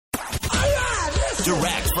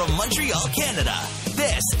Direct from Montreal, Canada,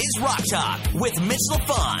 this is Rock Talk with Mitch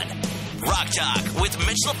LaFon. Rock Talk with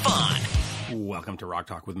Mitch LaFon. Welcome to Rock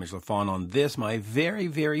Talk with Mitch LaFon on this, my very,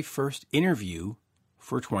 very first interview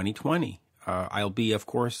for 2020. I'll be, of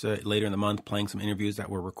course, later in the month playing some interviews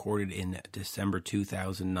that were recorded in December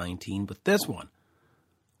 2019, but this one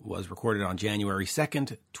was recorded on January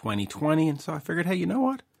 2nd, 2020, and so I figured, hey, you know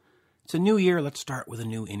what? It's a new year. Let's start with a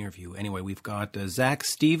new interview. Anyway, we've got Zach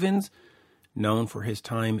Stevens, known for his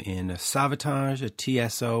time in Savatage,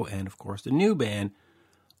 TSO, and, of course, the new band,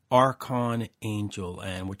 Archon Angel.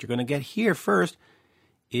 And what you're going to get here first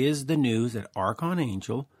is the news that Archon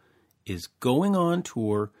Angel is going on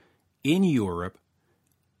tour in Europe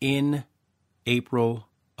in April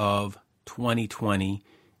of 2020.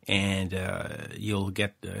 And you'll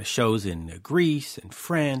get shows in Greece and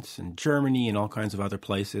France and Germany and all kinds of other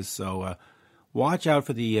places. So watch out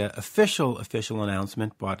for the official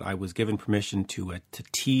announcement. But I was given permission to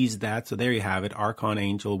tease that. So there you have it. Archon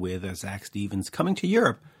Angel with Zach Stevens coming to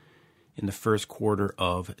Europe in the first quarter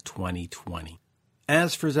of 2020.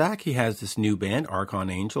 As for Zach, he has this new band, Archon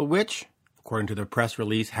Angel, which, according to the press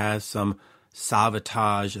release, has some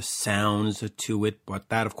Savatage sounds to it. But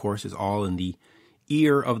that, of course, is all in the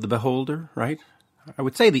ear of the beholder, right? I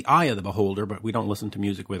would say the eye of the beholder, but we don't listen to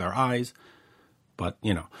music with our eyes. But,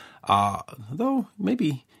 you know, though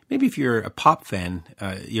maybe if you're a pop fan,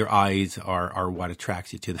 your eyes are what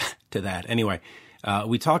attracts you to that. Anyway,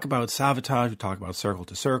 we talk about Savatage, we talk about Circle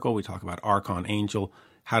to Circle, we talk about Archon Angel.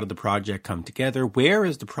 How did the project come together? Where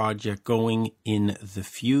is the project going in the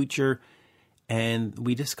future? And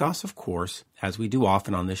we discuss, of course, as we do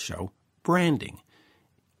often on this show, branding.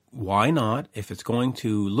 Why not? If it's going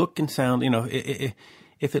to look and sound, you know,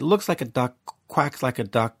 if it looks like a duck, quacks like a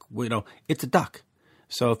duck, you know, it's a duck.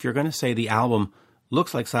 So if you're going to say the album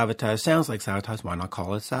looks like Savatage, sounds like Savatage, why not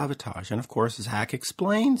call it Savatage? And of course, Zach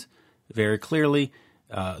explains very clearly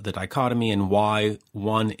the dichotomy and why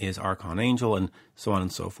one is Archon Angel and so on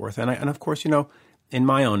and so forth. And of course, you know, in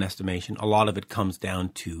my own estimation, a lot of it comes down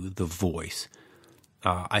to the voice.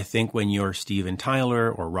 I think when you're Steven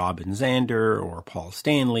Tyler or Robin Zander or Paul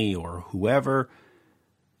Stanley or whoever,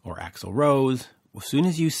 or Axl Rose, as soon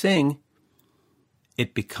as you sing,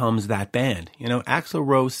 it becomes that band. You know, Axl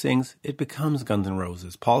Rose sings, it becomes Guns N'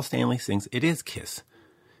 Roses. Paul Stanley sings, it is Kiss.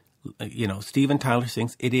 You know, Steven Tyler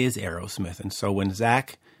sings, it is Aerosmith. And so when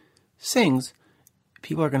Zach sings,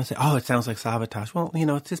 people are going to say, oh, it sounds like Savatage. Well, you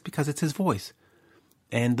know, it's just because it's his voice.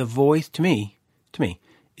 And the voice, to me,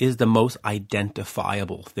 is the most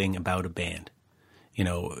identifiable thing about a band. You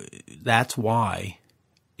know, that's why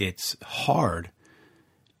it's hard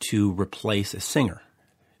to replace a singer.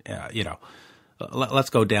 You know, let's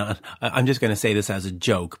go down. I'm just going to say this as a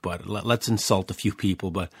joke, but let's insult a few people.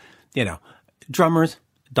 But, you know, drummers,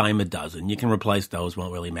 dime a dozen. You can replace those,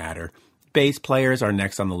 won't really matter. Bass players are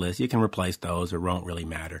next on the list. You can replace those, or won't really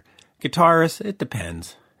matter. Guitarists, it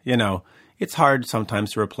depends. You know, it's hard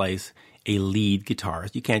sometimes to replace a lead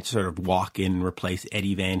guitarist. You can't sort of walk in and replace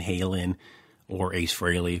Eddie Van Halen or Ace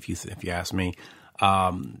Frehley, if you ask me.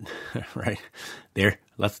 Right there,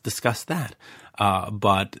 let's discuss that.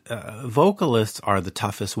 But vocalists are the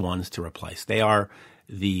toughest ones to replace. They are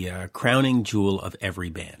the crowning jewel of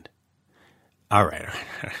every band. All right.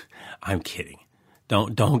 I'm kidding.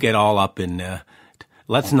 Don't get all up in.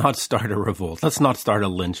 Let's not start a revolt. Let's not start a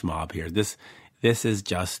lynch mob here. This is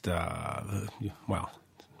just well,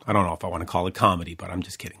 I don't know if I want to call it comedy, but I'm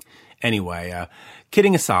just kidding. Anyway,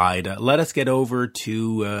 kidding aside, let us get over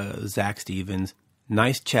to Zach Stevens.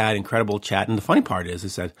 Nice chat, incredible chat. And the funny part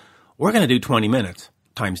is that we're going to do 20 minutes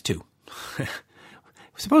times 2. It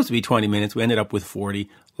was supposed to be 20 minutes. We ended up with 40.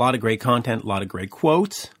 A lot of great content, a lot of great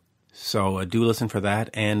quotes. So do listen for that.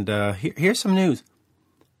 And here's some news.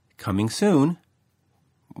 Coming soon,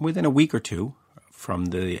 within a week or two from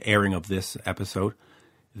the airing of this episode,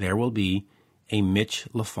 there will be a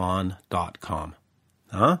MitchLaFon.com.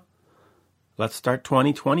 Huh? Let's start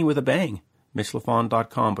 2020 with a bang.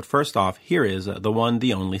 MitchLaFon.com. But first off, here is the one,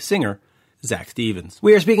 the only singer, Zach Stevens.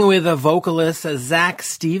 We are speaking with vocalist Zach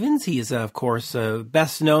Stevens. He is, of course,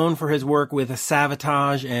 best known for his work with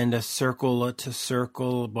Savatage and Circle to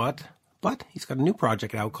Circle. But he's got a new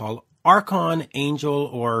project out called Archon Angel,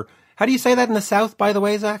 or how do you say that in the South, by the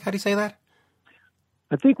way, Zach? How do you say that?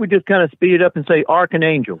 I think we just kind of speed it up and say Archon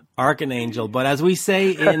Angel. Archon Angel, but as we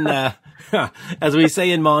say in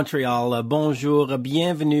Montreal, bonjour,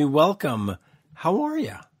 bienvenue, welcome. How are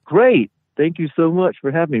you? Great. Thank you so much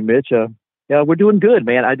for having me, Mitch. Yeah, we're doing good,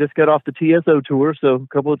 man. I just got off the TSO tour, so a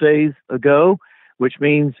couple of days ago, which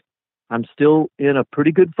means I'm still in a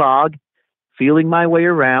pretty good fog, feeling my way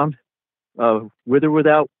around, with or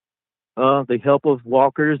without the help of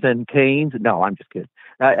walkers and canes. No, I'm just kidding.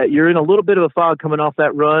 You're in a little bit of a fog coming off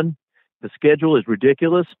that run. The schedule is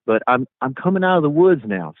ridiculous, but I'm coming out of the woods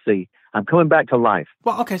now. See, I'm coming back to life.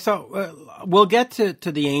 Well, okay, so we'll get to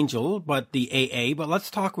the Angel, but the AA, but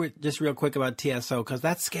let's talk just real quick about TSO, because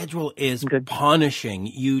that schedule is punishing.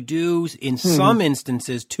 You do, in some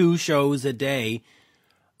instances, 2 shows a day.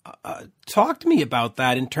 Talk to me about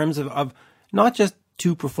that in terms of not just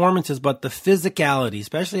 2 performances, but the physicality,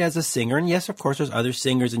 especially as a singer. And yes, of course, there's other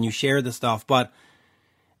singers and you share the stuff, but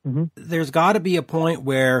there's got to be a point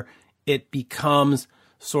where it becomes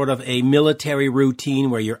sort of a military routine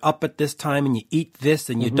where you're up at this time and you eat this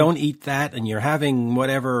and you don't eat that and you're having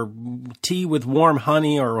whatever tea with warm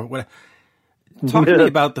honey or what. Talk to me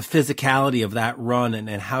about the physicality of that run and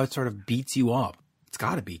how it sort of beats you up. It's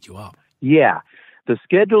got to beat you up. Yeah. The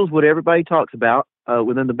schedule is what everybody talks about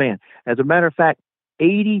within the band. As a matter of fact,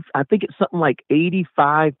 I think it's something like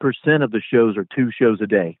 85% of the shows are 2 shows a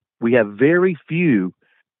day. We have very few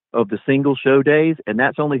of the single show days, and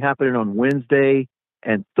that's only happening on Wednesday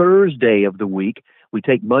and Thursday of the week. We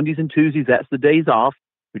take Mondays and Tuesdays. That's the days off.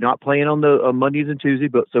 We're not playing on the Mondays and Tuesdays,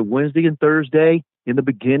 but so Wednesday and Thursday in the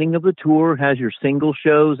beginning of the tour has your single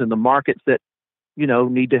shows and the markets that,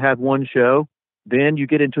 need to have 1 show. Then you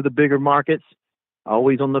get into the bigger markets,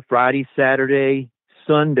 always on the Friday, Saturday,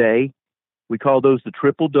 Sunday. We call those the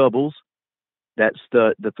triple doubles. That's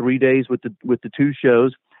the 3 days with the 2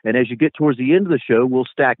 shows. And as you get towards the end of the show, we'll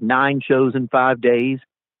stack 9 shows in 5 days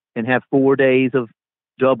and have 4 days of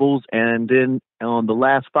doubles. And then on the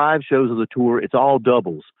last 5 shows of the tour, it's all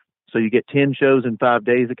doubles. So you get 10 shows in 5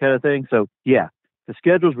 days, that kind of thing. So yeah, the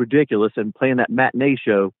schedule's ridiculous, and playing that matinee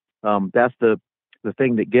show, that's the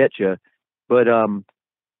thing that gets you. But,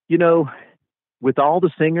 with all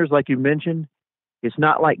the singers, like you mentioned, it's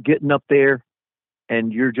not like getting up there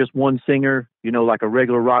and you're just one singer, like a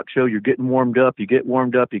regular rock show. You're getting warmed up, you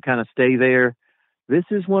kind of stay there. This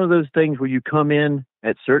is one of those things where you come in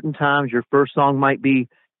at certain times. Your first song might be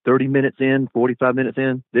 30 minutes in, 45 minutes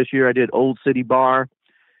in. This year I did Old City Bar.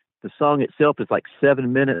 The song itself is like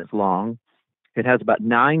 7 minutes long. It has about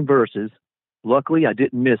 9 verses. Luckily, I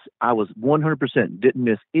was 100% didn't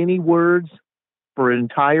miss any words for an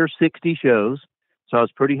entire 60 shows. So I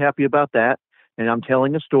was pretty happy about that. And I'm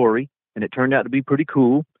telling a story, and it turned out to be pretty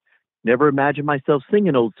cool. Never imagined myself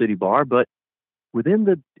singing Old City Bar, but within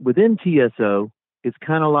TSO, it's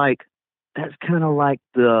kind of like I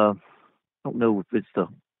don't know if it's the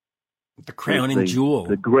crown and jewel.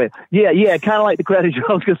 The grail. Yeah, kind of like the crown and jewel.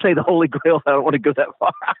 I was going to say the Holy Grail. I don't want to go that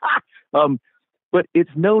far. But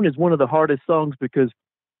it's known as one of the hardest songs because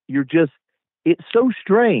it's so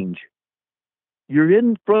strange. You're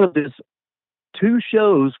in front of this 2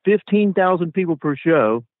 shows, 15,000 people per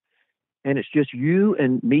show, and it's just you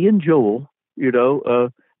and me and Joel, me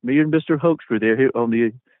and Mr. Hoekstra there on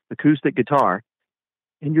the acoustic guitar,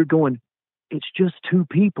 and you're going, it's just 2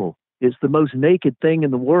 people. It's the most naked thing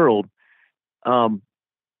in the world. And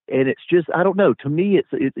it's just, I don't know, to me,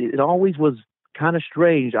 it always was kind of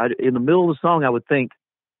strange. In the middle of the song, I would think,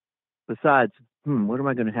 besides, what am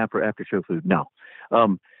I going to have for after show food? No.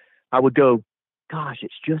 I would go, gosh,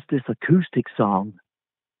 it's just this acoustic song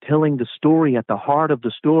telling the story at the heart of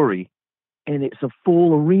the story, and it's a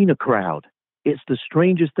full arena crowd. It's the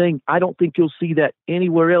strangest thing. I don't think you'll see that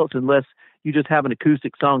anywhere else unless you just have an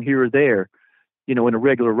acoustic song here or there, in a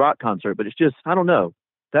regular rock concert. But it's just, I don't know.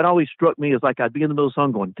 That always struck me as like I'd be in the middle of the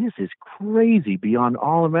song going, this is crazy beyond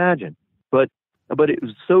all imagine. But it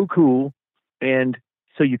was so cool. And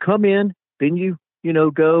so you come in, then you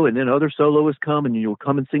go, and then other soloists come, and you'll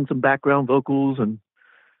come and sing some background vocals and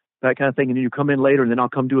that kind of thing. And then you come in later, and then I'll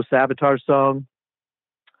come do a Sabotage song.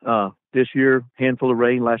 This year, Handful of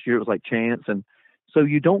Rain. Last year it was like Chance. And so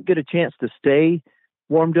you don't get a chance to stay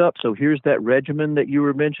warmed up. So here's that regimen that you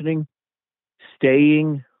were mentioning,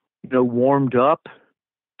 staying, warmed up,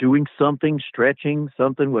 doing something, stretching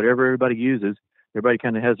something, whatever everybody uses. Everybody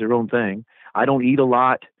kind of has their own thing. I don't eat a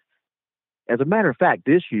lot. As a matter of fact,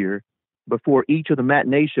 this year, before each of the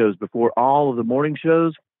matinee shows, before all of the morning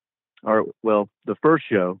shows, the first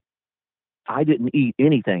show, I didn't eat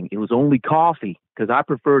anything. It was only coffee because I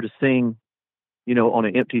prefer to sing, on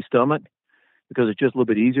an empty stomach because it's just a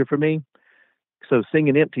little bit easier for me. So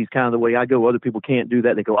singing empty is kind of the way I go. Other people can't do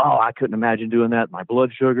that. They go, oh, I couldn't imagine doing that. My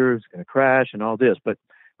blood sugar is going to crash and all this. But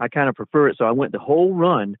I kind of prefer it. So I went the whole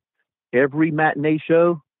run, every matinee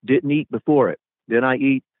show, didn't eat before it. Then I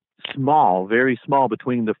eat small, very small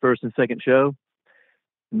between the first and second show,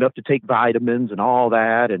 enough to take vitamins and all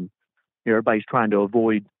that. And everybody's trying to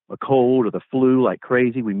avoid a cold or the flu like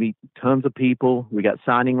crazy. We meet tons of people. We got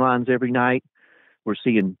signing lines every night. We're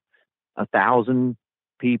seeing 1,000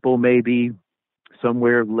 people, maybe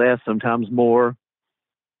somewhere less, sometimes more,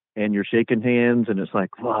 and you're shaking hands, and it's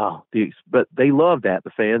like, wow. But they love that,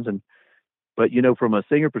 the fans. But from a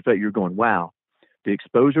singer perspective, you're going, wow, the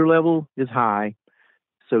exposure level is high.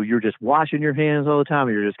 So you're just washing your hands all the time.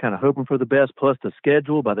 You're just kind of hoping for the best. Plus the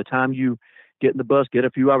schedule. By the time you get in the bus, get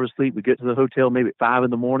a few hours sleep, we get to the hotel maybe at 5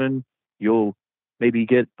 a.m. You'll maybe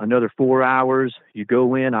get another 4 hours. You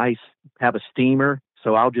go in. I have a steamer,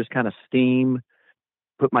 so I'll just kind of steam,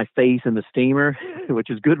 put my face in the steamer, which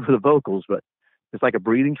is good for the vocals, but it's like a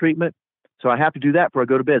breathing treatment. So I have to do that before I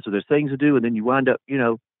go to bed. So there's things to do, and then you wind up,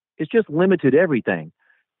 it's just limited everything.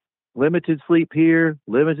 Limited sleep here,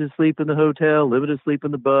 limited sleep in the hotel, limited sleep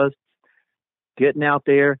in the bus, getting out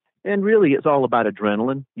there. And really, it's all about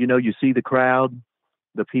adrenaline. You see the crowd,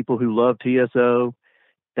 the people who love TSO.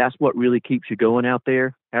 That's what really keeps you going out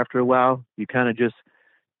there after a while. You kind of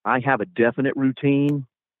I have a definite routine,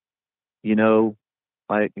 you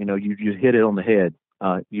hit it on the head.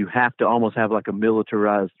 You have to almost have like a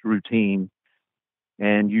militarized routine,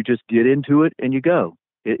 and you just get into it and you go.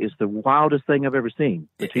 It's the wildest thing I've ever seen,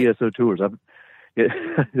 the TSO tours.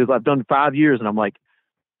 I've done 5 years, and I'm like,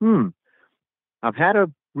 I've had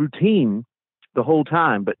a routine the whole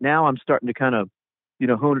time, but now I'm starting to kind of,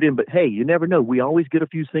 hone it in. But hey, you never know. We always get a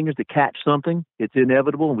few singers that catch something. It's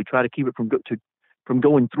inevitable, and we try to keep it from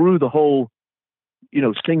going through the whole,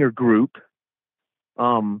 singer group.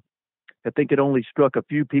 I think it only struck a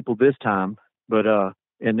few people this time, but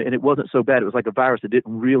and it wasn't so bad. It was like a virus that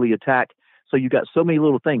didn't really attack. So you got so many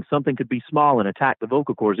little things. Something could be small and attack the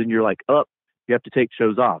vocal cords, and you're like, you have to take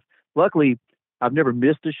shows off. Luckily, I've never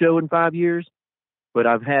missed a show in 5 years, but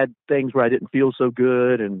I've had things where I didn't feel so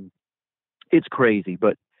good, and it's crazy.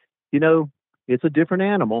 But, it's a different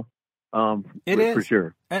animal. It is for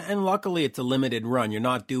sure. And luckily it's a limited run. You're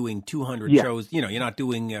not doing 200 shows, you're not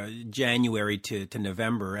doing January to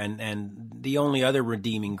November. And the only other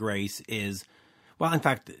redeeming grace is, well, in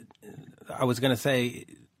fact, I was going to say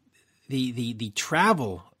the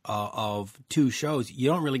travel of 2 shows, you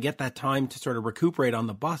don't really get that time to sort of recuperate on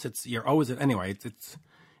the bus. You're always, anyway,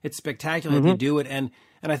 it's spectacular if you do it. And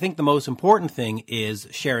I think the most important thing is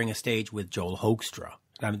sharing a stage with Joel Hoekstra.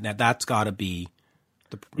 Now that's got to be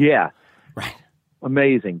right.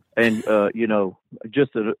 Amazing. And,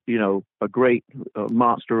 just a great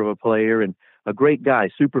monster of a player and a great guy,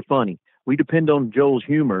 super funny. We depend on Joel's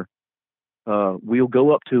humor. We'll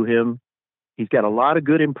go up to him. He's got a lot of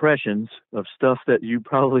good impressions of stuff that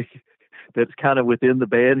that's kind of within the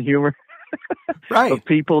band humor. Right. Of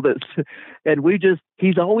people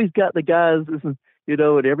he's always got the guys, and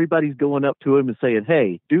everybody's going up to him and saying,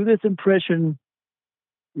 hey, do this impression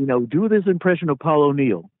of Paul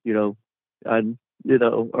O'Neill,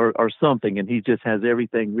 or something. And he just has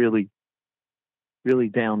everything really, really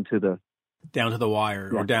down to the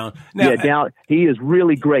wire or down. Now, down. He is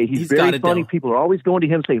really great. He's very funny. People are always going to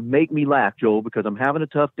him saying, make me laugh, Joel, because I'm having a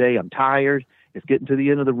tough day. I'm tired. It's getting to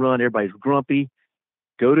the end of the run. Everybody's grumpy.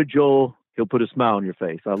 Go to Joel. He'll put a smile on your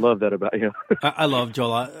face. I love that about him. I love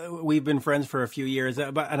Joel. We've been friends for a few years,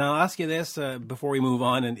 and I'll ask you this before we move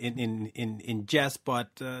on in jest.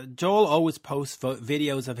 But Joel always posts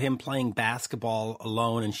videos of him playing basketball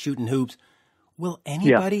alone and shooting hoops. Will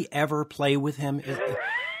anybody ever play with him?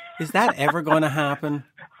 Is that ever going to happen?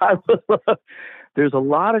 There's a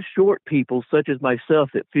lot of short people, such as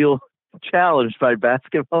myself, that feel challenged by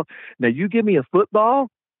basketball. Now, you give me a football,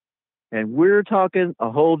 and we're talking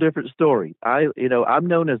a whole different story. I'm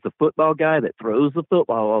known as the football guy that throws the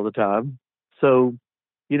football all the time. So,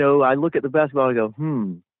 I look at the basketball and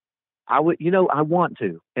go, I want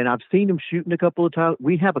to. And I've seen him shooting a couple of times.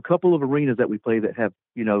 We have a couple of arenas that we play that have,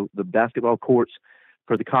 the basketball courts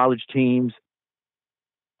for the college teams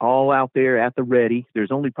all out there at the ready.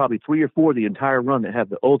 There's only probably 3 or 4 the entire run that have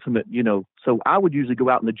the ultimate, So I would usually go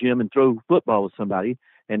out in the gym and throw football with somebody.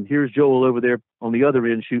 And here's Joel over there on the other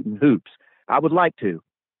end shooting hoops. I would like to.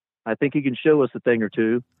 I think he can show us a thing or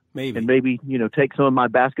two. Maybe. And maybe, take some of my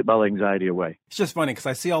basketball anxiety away. It's just funny because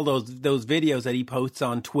I see all those videos that he posts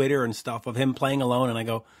on Twitter and stuff of him playing alone. And I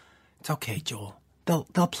go, it's okay, Joel.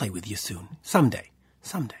 They'll play with you soon. Someday.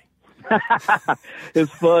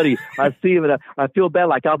 It's funny. I see him and I feel bad.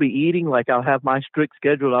 Like I'll be eating, like I'll have my strict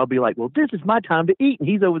schedule. I'll be like, well, this is my time to eat. And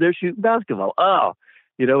he's over there shooting basketball. Oh,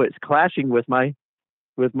 it's clashing with my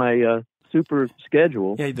super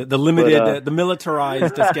schedule. Yeah, the limited, the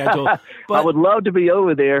militarized schedule. But I would love to be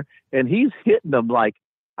over there, and he's hitting them like,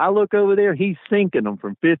 I look over there, he's sinking them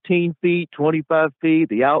from 15 feet, 25 feet,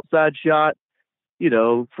 the outside shot,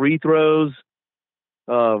 free throws.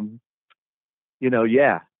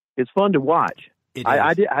 It's fun to watch.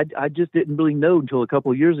 I just didn't really know until a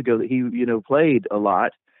couple of years ago that he, played a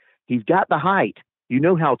lot. He's got the height. You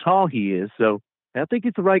know how tall he is, so I think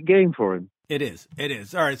it's the right game for him. It is.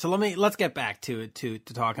 All right, so let's get back to it, to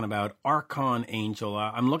talking about Archon Angel.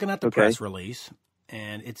 I'm looking at the press release,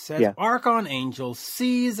 and it says Archon Angel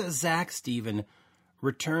sees Zach Steven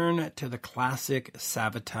return to the classic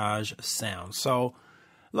Savatage sound. So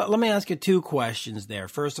let me ask you two questions there.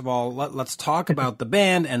 First of all, let's talk about the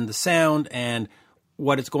band and the sound and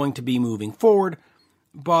what it's going to be moving forward.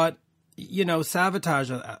 But,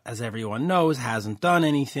 Savatage, as everyone knows, hasn't done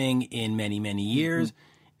anything in many, many years. Mm-hmm.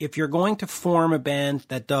 If you're going to form a band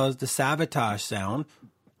that does the Savatage sound,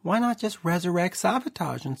 why not just resurrect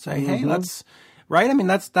Savatage and say, hey, let's, right? I mean,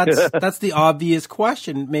 that's the obvious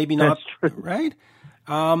question. Maybe not, right?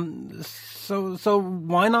 So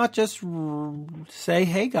why not just say,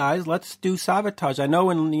 hey guys, let's do Savatage? I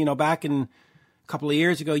know back in a couple of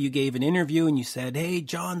years ago, you gave an interview and you said, hey,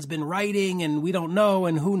 John's been writing and we don't know.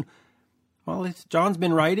 And John's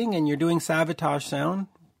been writing and you're doing Savatage sound,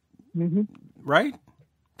 right?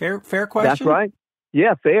 Fair question. That's right.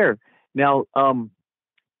 Yeah, fair. Now,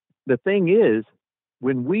 the thing is,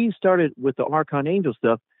 when we started with the Archon Angel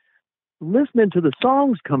stuff, listening to the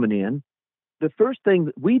songs coming in, the first thing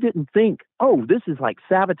that we didn't think, oh, this is like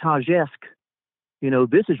Savatage-esque.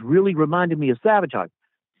 This is really reminding me of Savatage.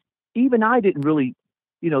 Even I didn't really,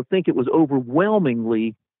 think it was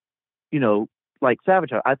overwhelmingly, like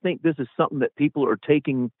Savatage. I think this is something that people are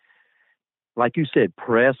taking, like you said,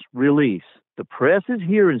 press release. The press is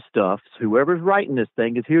hearing stuff. Whoever's writing this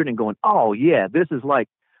thing is hearing and going, oh, yeah, this is like,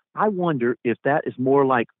 I wonder if that is more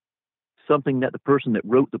like something that the person that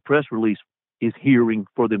wrote the press release is hearing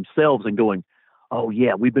for themselves and going, oh,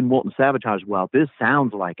 yeah, we've been wanting Savatage a while. This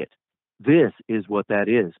sounds like it. This is what that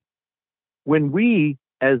is. When we,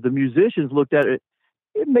 as the musicians, looked at it,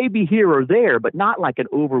 it may be here or there, but not like an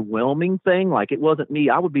overwhelming thing. Like it wasn't me.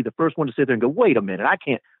 I would be the first one to sit there and go, wait a minute,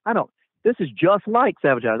 this is just like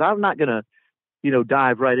Savatage. I'm not going to,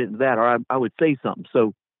 dive right into that, or I would say something.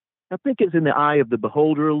 So I think it's in the eye of the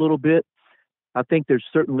beholder a little bit. I think there's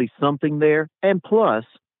certainly something there. And plus,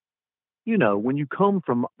 when you come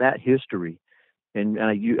from that history and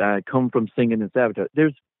I come from singing in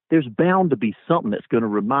Savatage, there's bound to be something that's going to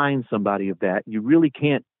remind somebody of that. You really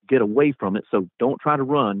can't get away from it. So don't try to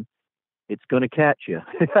run. It's going to catch you.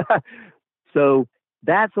 So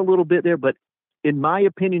that's a little bit there, but in my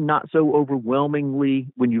opinion, not so overwhelmingly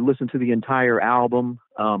when you listen to the entire album.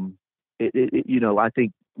 I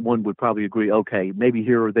think one would probably agree, okay, maybe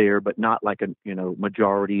here or there, but not like a,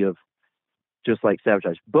 majority of just like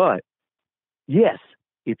Savatage. But yes,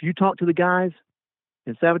 if you talk to the guys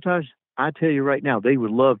in Savatage, I tell you right now, they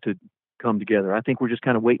would love to come together. I think we're just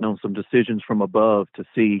kind of waiting on some decisions from above to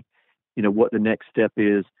see, what the next step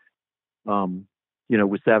is,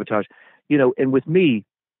 with Savatage, and with me,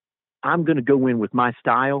 I'm going to go in with my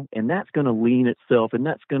style, and that's going to lean itself, and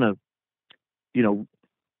that's going to,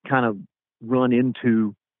 kind of run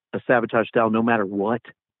into a Savatage style no matter what.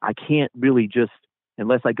 I can't really just,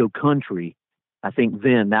 unless I go country, I think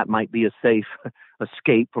then that might be a safe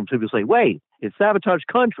escape from people say, wait, it's Savatage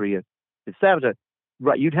country. It's Savatage.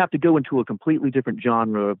 Right. You'd have to go into a completely different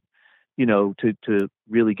genre, to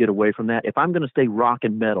really get away from that. If I'm going to stay rock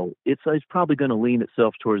and metal, it's probably going to lean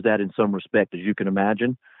itself towards that in some respect, as you can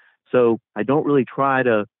imagine. So I don't really try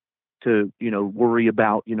to worry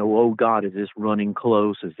about, oh God, is this running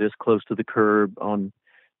close? Is this close to the curb on,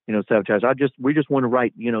 Savatage? We just want to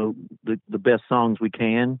write, the best songs we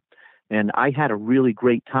can. And I had a really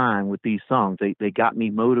great time with these songs. They got me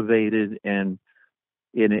motivated, and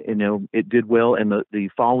it did well. And the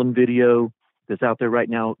Fallen video that's out there right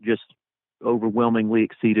now just overwhelmingly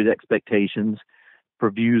exceeded expectations for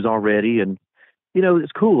views already. And,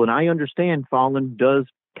 it's cool. And I understand Fallen does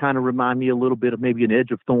kind of remind me a little bit of maybe an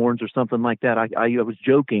Edge of Thorns or something like that. I was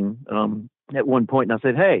joking at one point, and I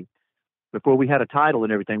said, hey, before we had a title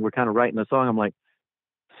and everything, we're kind of writing the song. I'm like,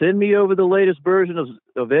 send me over the latest version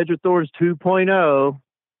of Edge of Thorns 2.0,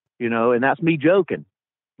 and that's me joking.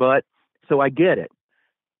 But so I get it.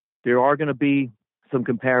 There are going to be some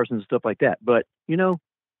comparisons and stuff like that. But,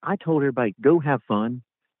 I told everybody, go have fun.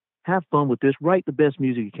 Have fun with this. Write the best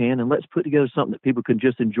music you can, and let's put together something that people can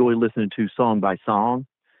just enjoy listening to song by song.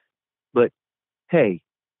 But, hey,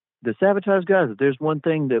 the Savatage guys, if there's one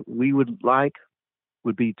thing that we would like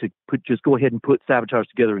would be to just go ahead and put Savatage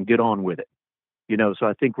together and get on with it. So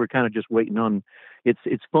I think we're kind of just waiting on,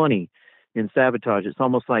 it's funny in Savatage. It's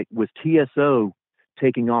almost like with TSO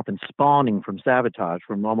taking off and spawning from Savatage,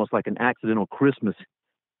 from almost like an accidental Christmas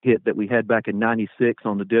hit that we had back in 96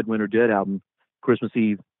 on the Dead Winter Dead album, Christmas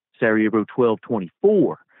Eve, Sarajevo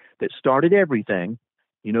 12/24. that started everything.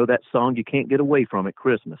 You know that song, You Can't Get Away From It,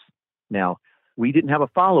 Christmas. Now, we didn't have a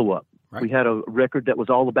follow-up. Right. We had a record that was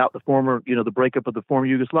all about the former, the breakup of the former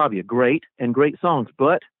Yugoslavia. Great songs.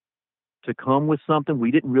 But to come with something,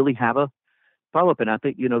 we didn't really have a follow-up. And I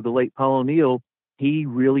think, the late Paul O'Neill, he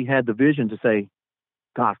really had the vision to say,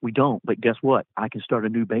 gosh, we don't. But guess what? I can start a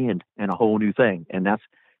new band and a whole new thing. And that's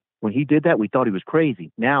when he did that, we thought he was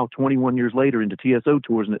crazy. Now, 21 years later into TSO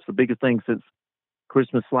tours, and it's the biggest thing since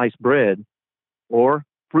Christmas sliced bread or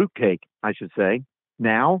fruitcake, I should say.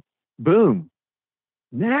 Now, boom.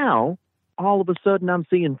 Now, all of a sudden, I'm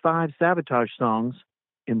seeing 5 Savatage songs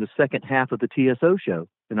in the second half of the TSO show.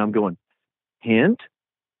 And I'm going, hint?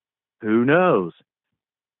 Who knows?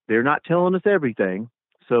 They're not telling us everything.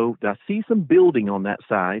 So I see some building on that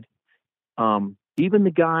side. Even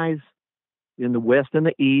the guys in the West and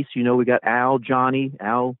the East, we got Al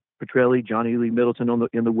Petrelli, Johnny Lee Middleton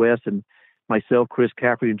in the West, and myself, Chris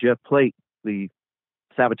Caffrey, and Jeff Plate, the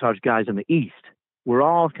Savatage guys in the East. We're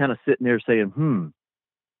all kind of sitting there saying,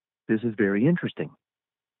 this is very interesting,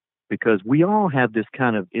 because we all have this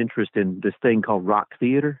kind of interest in this thing called rock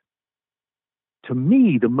theater. To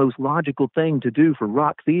me, the most logical thing to do for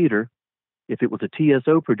rock theater, if it was a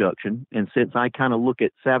TSO production, and since I kind of look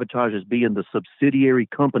at Savatage as being the subsidiary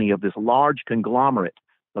company of this large conglomerate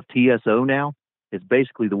of TSO now, it's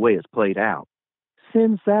basically the way it's played out.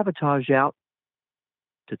 Send Savatage out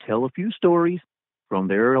to tell a few stories from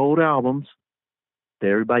their old albums that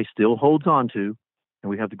everybody still holds on to, and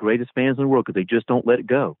we have the greatest fans in the world because they just don't let it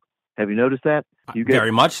go. Have you noticed that?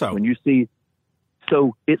 Very much so. When you see,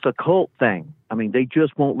 so it's a cult thing. I mean, they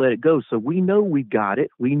just won't let it go. So we know we've got it.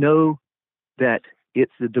 We know that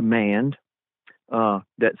it's the demand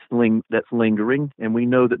that's lingering, and we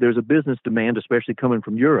know that there's a business demand, especially coming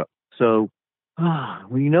from Europe. So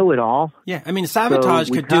we know it all. Yeah, I mean, Savatage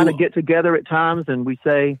so we kind of get together at times and we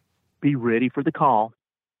say, be ready for the call.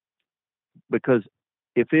 Because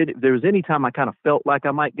if there was any time I kind of felt like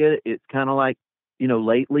I might get it, it's kind of like,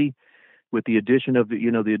 lately with the addition of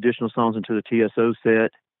the additional songs into the TSO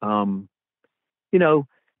set,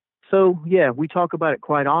 so yeah, we talk about it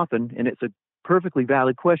quite often, and it's a perfectly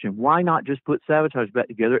valid question. Why not just put Savatage back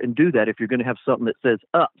together and do that if you're going to have something that says,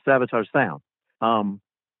 Savatage sound?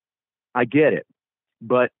 I get it.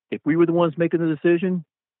 But if we were the ones making the decision,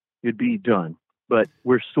 it'd be done. But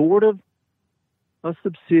we're sort of a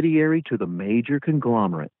subsidiary to the major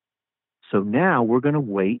conglomerate. So now we're going to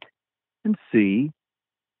wait and see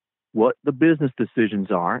what the business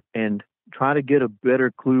decisions are and try to get a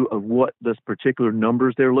better clue of what this particular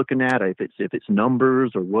numbers they're looking at, if it's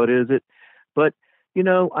numbers or what is it. But,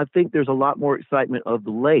 I think there's a lot more excitement of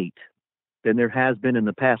late than there has been in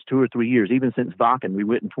the past 2 or 3 years, even since Wacken. We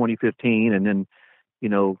went in 2015, and then,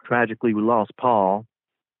 tragically we lost Paul,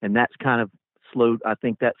 and that's kind of slowed. I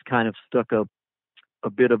think that's kind of stuck a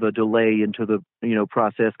bit of a delay into the,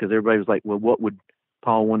 process, because everybody was like, well, what would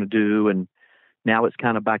Paul want to do? And now it's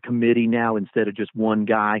kind of by committee now, instead of just one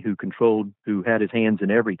guy who had his hands in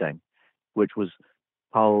everything, which was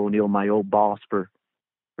Paul O'Neill, my old boss for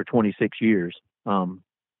 26 years.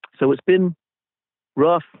 So it's been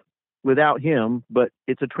rough without him, but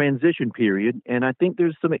it's a transition period. And I think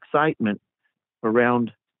there's some excitement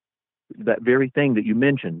around that very thing that you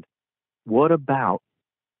mentioned. What about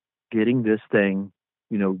getting this thing,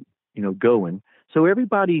 going? So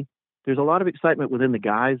everybody, there's a lot of excitement within the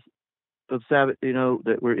guys of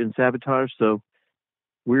that we're in Savatage. So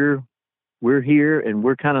we're here, and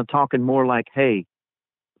we're kind of talking more like, hey,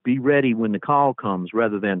 be ready when the call comes,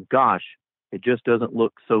 rather than, gosh, it just doesn't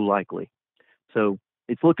look so likely. So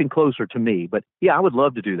it's looking closer to me. But yeah, I would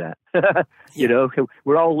love to do that.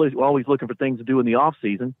 We're always looking for things to do in the off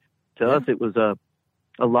season. To us, it was a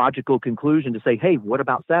logical conclusion to say, hey, what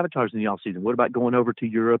about Savatage in the off season? What about going over to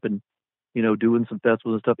Europe and, doing some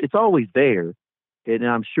festivals and stuff? It's always there. And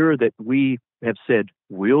I'm sure that we have said,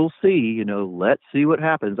 we'll see, let's see what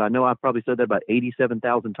happens. I know I've probably said that about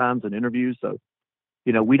 87,000 times in interviews. So,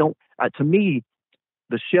 we don't, to me,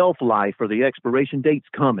 the shelf life or the expiration date's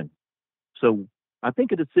coming. So I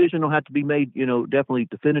think a decision will have to be made, definitely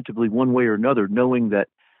definitively one way or another, knowing that,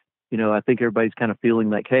 I think everybody's kind of feeling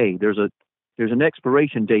like, hey, there's an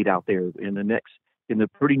expiration date out there in the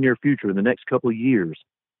pretty near future, in the next couple of years,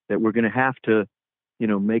 that we're going to have to,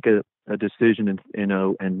 make a decision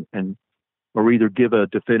and or either give a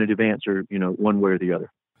definitive answer, one way or the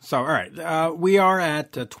other. So, all right, we are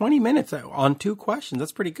at 20 minutes on 2 questions.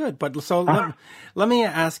 That's pretty good. But so let me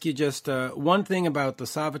ask you just one thing about the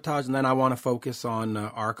Savatage, and then I want to focus on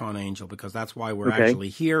Archon Angel, because that's why we're actually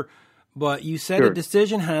here. But you said a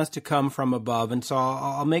decision has to come from above, and so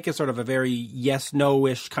I'll make it sort of a very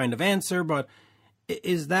yes-no-ish kind of answer. But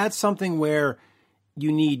Is that something where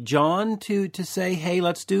you need John to say, hey,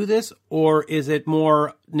 let's do this? Or is it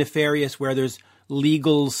more nefarious where there's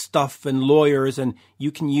legal stuff and lawyers and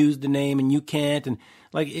you can use the name and you can't? And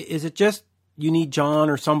like, is it just you need John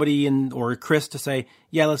or somebody or Chris to say,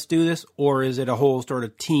 yeah, let's do this? Or is it a whole sort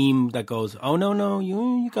of team that goes, oh, no,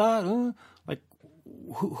 you got, like,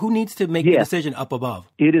 who needs to make the decision up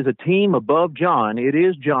above? It is a team above John. It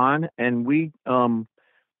is John, and we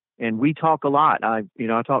talk a lot. I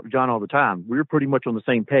talk to John all the time. We're pretty much on the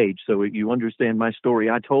same page. So you understand my story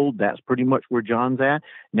I told, that's pretty much where John's at.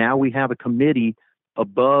 Now we have a committee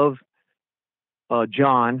above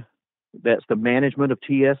John, that's the management of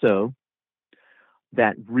TSO,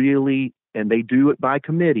 that really, and they do it by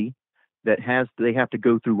committee, they have to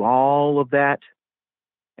go through all of that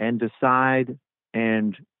and decide,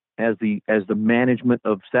 and as the management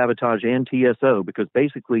of Savatage and TSO, because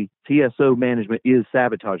basically TSO management is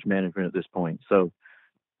Savatage management at this point. So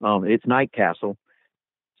it's Night Castle.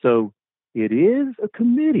 So it is a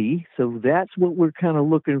committee. So that's what we're kind of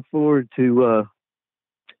looking forward to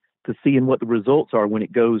seeing what the results are when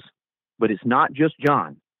it goes. But it's not just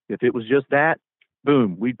John. If it was just that,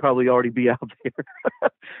 boom, we'd probably already be out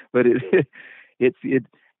there. But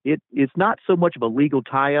it's not so much of a legal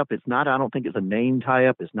tie-up. It's not, I don't think it's a name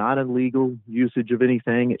tie-up. It's not a legal usage of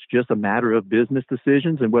anything. It's just a matter of business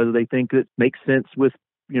decisions and whether they think it makes sense with,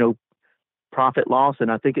 profit loss.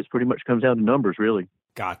 And I think it's pretty much comes down to numbers, really.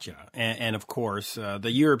 Gotcha. And of course,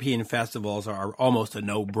 the European festivals are almost a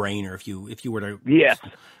no-brainer if you were to. Yes.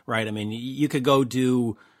 Right. I mean, you could go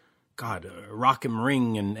do, Rock and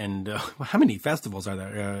Ring and how many festivals are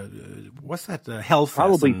there? What's that? Hellfest?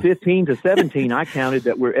 Probably 15 to 17 I counted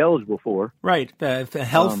that we're eligible for. Right.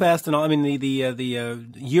 Hellfest and all. I mean, the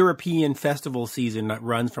European festival season that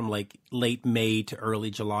runs from like late May to early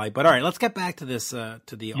July. But all right, let's get back to this, to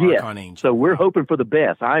the Archon Angel. So we're hoping for the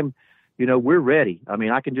best. We're ready. I mean,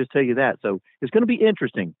 I can just tell you that. So it's going to be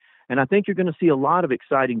interesting. And I think you're going to see a lot of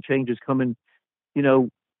exciting changes coming,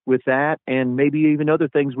 with that, and maybe even other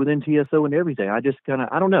things within TSO and everything. I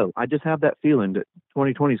don't know. I just have that feeling that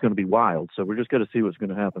 2020 is going to be wild. So we're just going to see what's going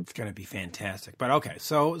to happen. It's going to be fantastic. But okay,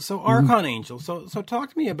 so Archon Angel. So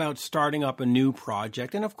talk to me about starting up a new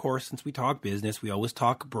project. And of course, since we talk business, we always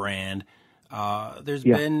talk brand. There's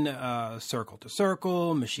been Circle to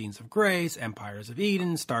Circle, Machines of Grace, Empires of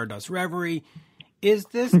Eden, Stardust Reverie. Is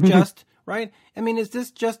this just right? I mean, is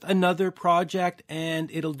this just another project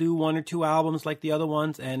and it'll do one or two albums like the other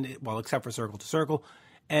ones, except for Circle to Circle,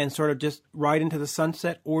 and sort of just ride into the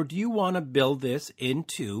sunset? Or do you want to build this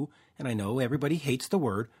into, and I know everybody hates the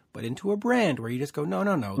word, but into a brand where you just go,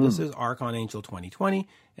 no, this is Archon Angel 2020,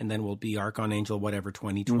 and then we'll be Archon Angel whatever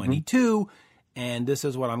 2022, and this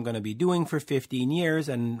is what I'm going to be doing for 15 years,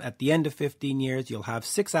 and at the end of 15 years, you'll have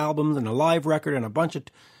 6 albums and a live record and a bunch of...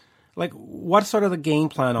 Like, what's sort of the game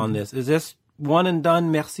plan on this? Is this one and done,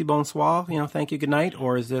 merci, bonsoir, thank you, good night?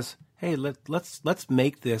 Or is this, hey, let's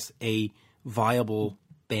make this a viable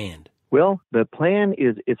band? Well, the plan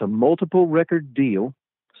is it's a multiple record deal,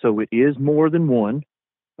 so it is more than one.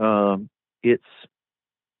 It's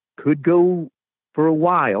could go for a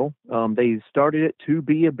while. They started it to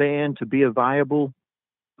be a band, to be a viable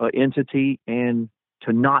entity, and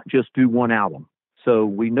to not just do one album. So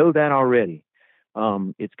we know that already.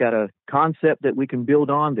 It's got a concept that we can build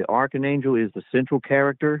on. The Archangel is the central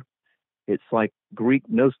character. It's like Greek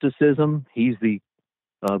Gnosticism. He's the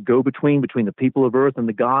go-between between the people of Earth and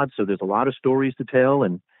the gods. So there's a lot of stories to tell,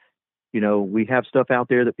 and we have stuff out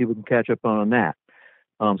there that people can catch up on that.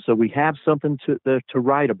 So we have something to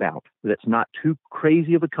write about that's not too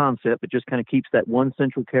crazy of a concept, but just kind of keeps that one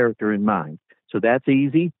central character in mind. So that's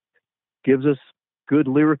easy. Gives us good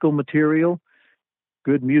lyrical material,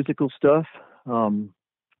 good musical stuff.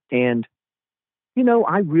 And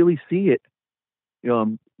I really see it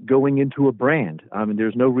going into a brand. I mean,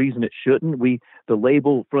 there's no reason it shouldn't. The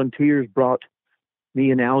label Frontiers brought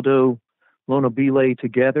me and Aldo Lonobile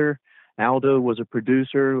together. Aldo was a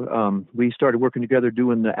producer. We started working together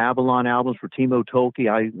doing the Avalon albums for Timo Tolkki.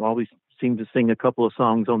 I always seemed to sing a couple of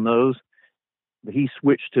songs on those. But he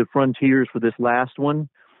switched to Frontiers for this last one.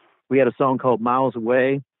 We had a song called Miles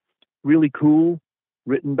Away. Really cool.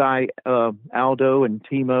 Written by Aldo and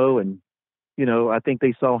Timo, and I think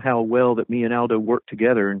they saw how well that me and Aldo worked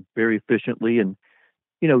together and very efficiently, and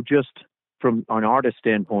just from an artist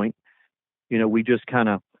standpoint, we just kind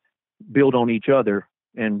of build on each other,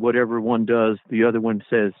 and whatever one does, the other one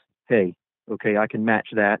says, hey, okay, I can match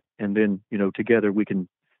that, and then together we can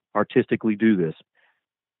artistically do this.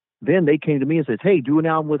 Then they came to me and said, hey, do an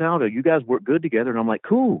album with Aldo. You guys work good together, and I'm like,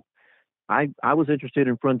 cool. I was interested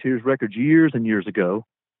in Frontiers Records years and years ago.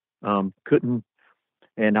 Couldn't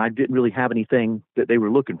and I didn't really have anything that they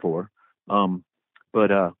were looking for.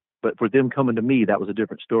 But for them coming to me, that was a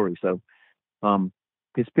different story. So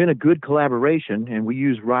it's been a good collaboration, and we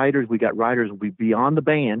use writers. We got writers beyond the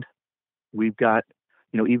band. We've got,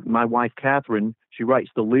 even my wife Catherine. She writes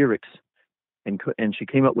the lyrics, and she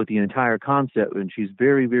came up with the entire concept. And she's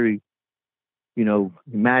very, very,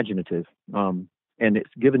 imaginative. And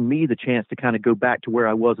it's given me the chance to kind of go back to where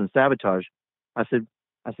I was in Savatage. I said,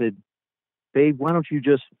 babe, why don't you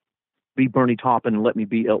just be Bernie Taupin and let me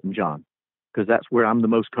be Elton John? Because that's where I'm the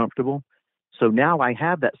most comfortable. So now I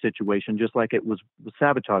have that situation, just like it was with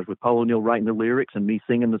Savatage, with Paul O'Neill writing the lyrics and me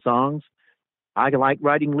singing the songs. I like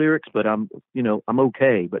writing lyrics, but I'm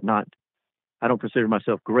okay, but I don't consider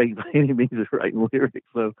myself great by any means at writing lyrics.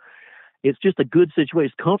 So it's just a good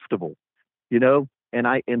situation. It's comfortable, and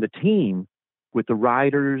the team with the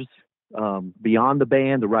writers, beyond the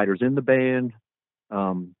band, the writers in the band,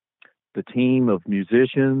 the team of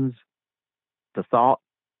musicians, the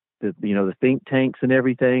think tanks and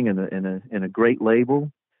everything, and a great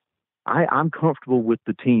label. I'm comfortable with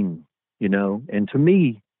the team, and to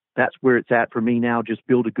me, that's where it's at for me now. Just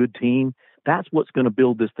build a good team. That's what's going to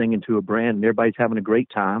build this thing into a brand, and everybody's having a great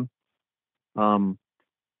time.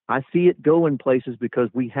 I see it going places because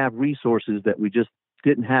we have resources that we just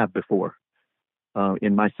didn't have before.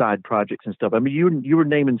 In my side projects and stuff. I mean, you were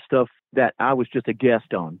naming stuff that I was just a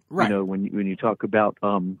guest on, right? When you talk about,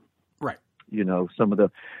 right? Some of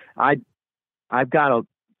the, I've got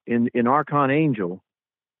in Archon Angel,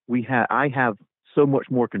 I have so much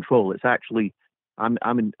more control. It's actually, I'm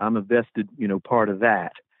a vested, part of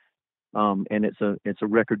that. And it's a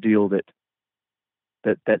record deal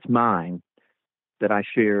that's mine, that I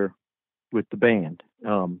share with the band.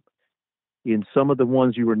 In some of the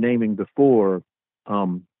ones you were naming before,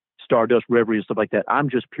 Stardust Reverie and stuff like that, I'm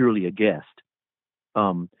just purely a guest.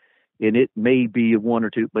 And it may be one or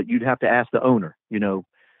two, but you'd have to ask the owner.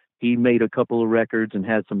 He made a couple of records and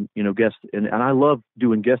had some, guests, and I love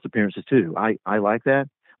doing guest appearances too. I like that,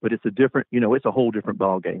 but it's a different, it's a whole different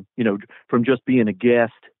ball game, from just being a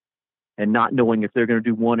guest and not knowing if they're going to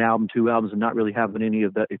do one album, two albums, and not really having any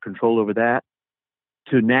of that control over that,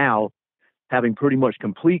 to now having pretty much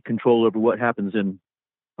complete control over what happens in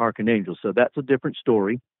Archon Angel. So that's a different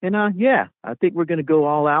story. And I think we're going to go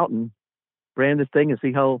all out and brand this thing and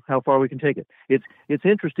see how far we can take it. It's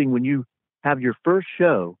interesting when you have your first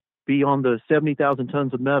show be on the 70,000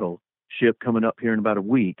 Tons of Metal ship coming up here in about a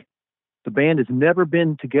week. The band has never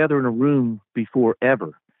been together in a room before,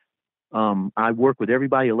 ever. I work with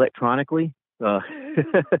everybody electronically.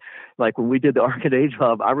 Like when we did the Archon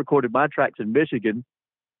Angel, I recorded my tracks in Michigan.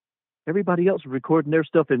 Everybody else was recording their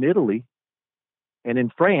stuff in Italy. And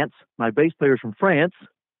in France, my bass player's from France.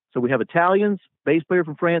 So we have Italians, bass player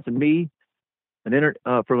from France, and me,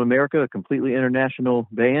 from America, a completely international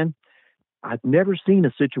band. I've never seen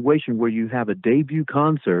a situation where you have a debut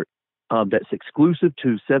concert that's exclusive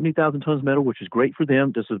to 70,000 Tons of Metal, which is great for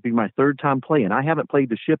them. This will be my third time playing. I haven't played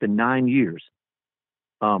the ship in 9 years.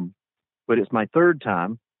 But it's my third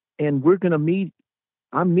time. And we're going to meet.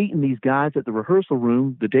 I'm meeting these guys at the rehearsal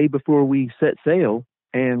room the day before we set sail.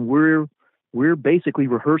 And we're basically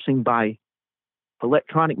rehearsing by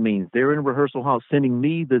electronic means. They're in a rehearsal hall sending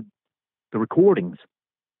me the recordings,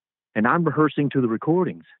 and I'm rehearsing to the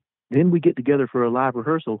recordings. Then we get together for a live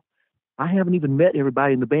rehearsal. I haven't even met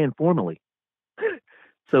everybody in the band formally.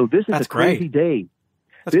 So this is a crazy day.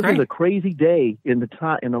 This is a crazy day in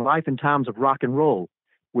the life and times of rock and roll,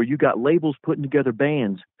 where you got labels putting together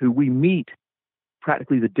bands who we meet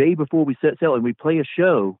practically the day before we set sail, and we play a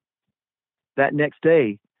show that next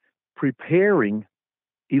day, preparing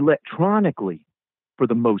electronically for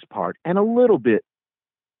the most part, and a little bit,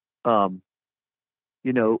 live,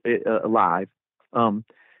 and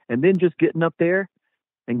then just getting up there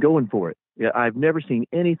and going for it. Yeah, I've never seen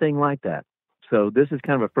anything like that. So this is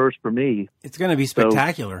kind of a first for me. It's going to be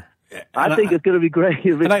spectacular. I think it's going to be great.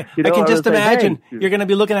 And I can just imagine you're going to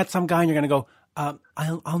be looking at some guy and you're going to go,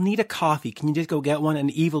 I'll need a coffee. Can you just go get one?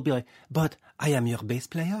 And Eve will be like, but I am your bass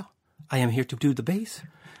player. I am here to do the bass,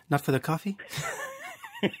 not for the coffee.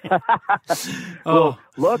 Well,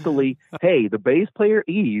 luckily, the bass player,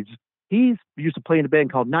 Eves, he's used to play in a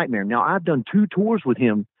band called Nightmare. Now, I've done 2 tours with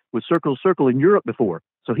him with Circle Circle in Europe before.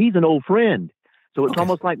 So he's an old friend. So it's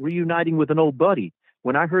almost like reuniting with an old buddy.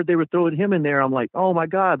 When I heard they were throwing him in there, I'm like, oh my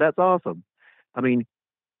God, that's awesome. I mean,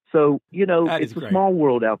 so, it's a small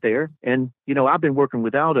world out there. And, I've been working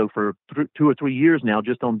with Aldo for 2 or 3 years now,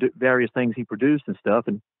 just on various things he produced and stuff.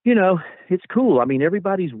 And, it's cool. I mean,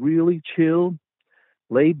 everybody's really chill,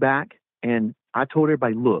 laid back. And I told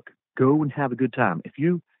everybody, look, go and have a good time. If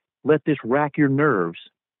you let this rack your nerves,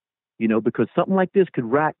 because something like this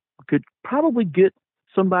could probably get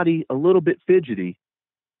somebody a little bit fidgety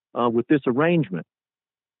with this arrangement.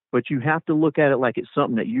 But you have to look at it like it's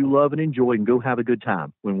something that you love and enjoy and go have a good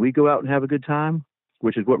time. When we go out and have a good time,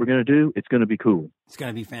 which is what we're going to do, it's going to be cool. It's going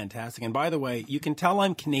to be fantastic. And by the way, you can tell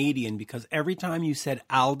I'm Canadian because every time you said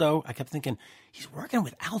Aldo, I kept thinking, he's working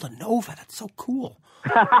with Aldo Nova. That's so cool.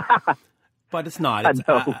 But it's not. It's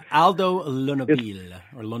Aldo Lonabile,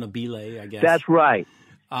 or Lonabile, I guess. That's right.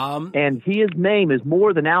 And his name is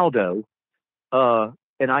more than Aldo.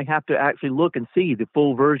 And I have to actually look and see the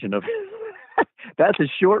full version of it. That's a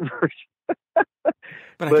short version.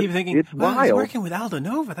 But I keep thinking, he's working with Aldo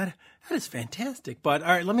Nova. That is fantastic. But all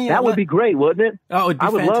right, let me. That would be great, wouldn't it? Oh, it'd be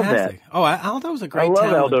fantastic. Love that. Oh, Aldo's a great talent.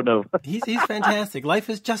 I love Aldo Nova. He's fantastic. Life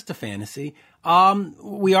is just a fantasy.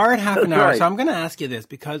 We are at half an hour, so I'm going to ask you this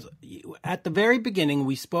because at the very beginning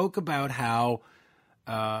we spoke about how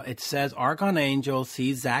it says Archon Angel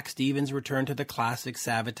sees Zach Stevens return to the classic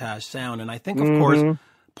Savatage sound, and I think, of course,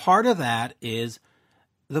 part of that is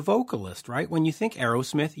the vocalist, right? When you think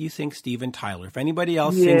Aerosmith, you think Steven Tyler. If anybody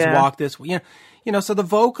else sings Walk This Way, so the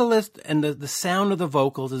vocalist and the sound of the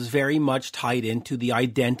vocals is very much tied into the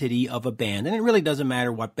identity of a band. And it really doesn't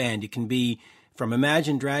matter what band. It can be from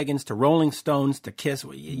Imagine Dragons to Rolling Stones to Kiss.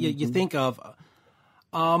 You think of,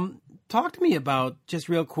 talk to me about, just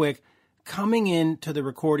real quick, coming into the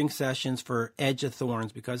recording sessions for Edge of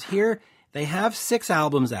Thorns, because here they have 6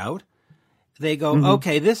 albums out. They go,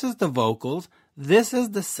 okay, this is the vocals. This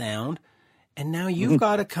is the sound, and now you've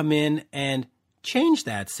got to come in and change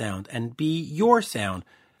that sound and be your sound.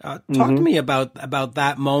 Talk to me about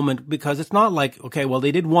that moment, because it's not like, okay, well,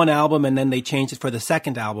 they did one album and then they changed it for the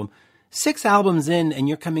second album. 6 albums in, and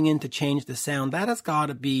you're coming in to change the sound. That has got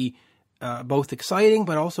to be both exciting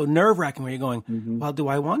but also nerve-wracking, where you're going, well, do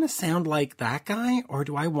I want to sound like that guy, or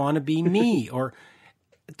do I want to be me? Or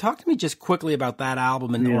talk to me just quickly about that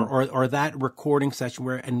album and or that recording session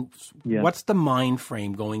what's the mind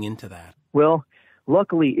frame going into that? Well,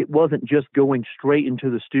 luckily it wasn't just going straight into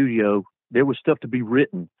the studio. There was stuff to be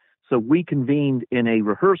written. So we convened in a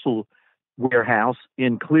rehearsal warehouse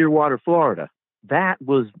in Clearwater, Florida. That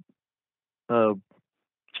was a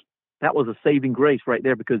saving grace right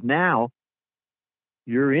there, because now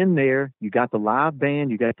you're in there, you got the live band,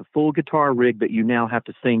 you got the full guitar rig that you now have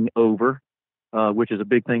to sing over. Which is a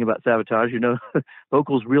big thing about Savatage,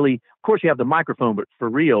 vocals really, of course you have the microphone, but for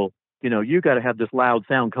real, you got to have this loud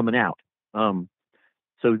sound coming out.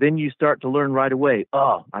 So then you start to learn right away,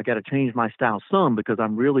 I got to change my style some, because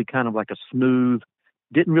I'm really kind of like a smooth,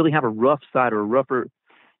 didn't really have a rough side or a rougher,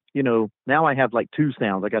 now I have like 2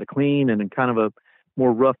 sounds. I got a clean and then kind of a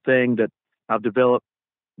more rough thing that I've developed,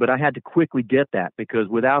 but I had to quickly get that, because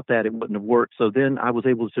without that, it wouldn't have worked. So then I was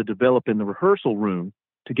able to develop in the rehearsal room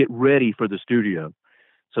to get ready for the studio.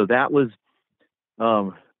 So that was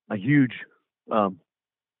a huge, that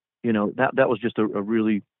was just a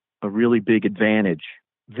really big advantage.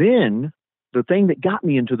 Then the thing that got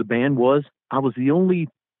me into the band was I was the only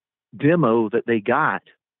demo that they got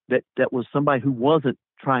that was somebody who wasn't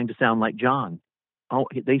trying to sound like John.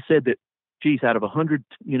 They said that, geez, out of 100,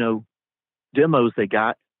 demos they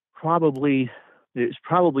got, it's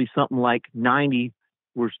probably something like 90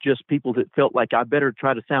 was just people that felt like I better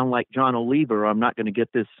try to sound like John Oliva or I'm not going to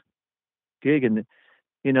get this gig. And,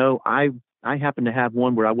 I happened to have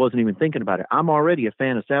one where I wasn't even thinking about it. I'm already a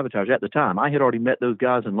fan of Savatage at the time. I had already met those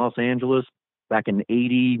guys in Los Angeles back in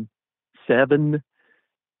 87,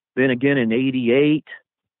 then again in 88,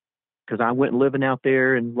 because I went living out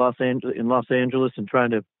there in Los Angeles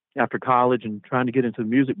and after college and trying to get into the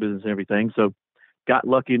music business and everything. So got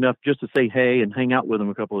lucky enough just to say hey and hang out with them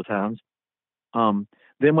a couple of times.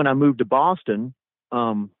 Then when I moved to Boston,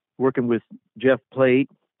 working with Jeff Plate,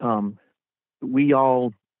 we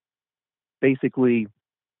all basically,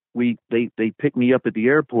 they picked me up at the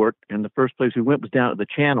airport, and the first place we went was down at the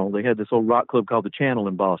Channel. They had this old rock club called the Channel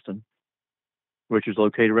in Boston, which is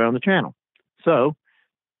located around the Channel. So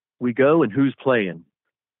we go, and who's playing?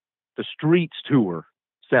 The Streets Tour,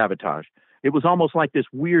 Savatage. It was almost like this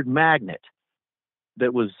weird magnet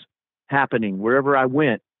that was happening wherever I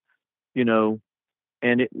went.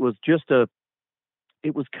 And it was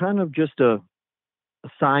kind of just a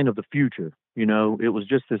sign of the future. It was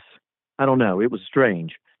just this, I don't know, it was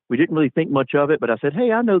strange. We didn't really think much of it, but I said,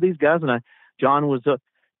 hey, I know these guys. And John was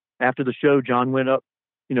after the show, John went up,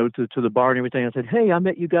 to the bar and everything. I said, hey, I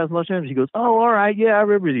met you guys in Los Angeles. He goes, oh, all right. Yeah, I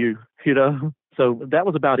remember you, So that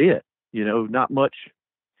was about it, not much.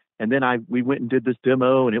 And then we went and did this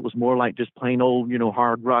demo, and it was more like just plain old,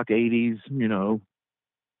 hard rock 80s,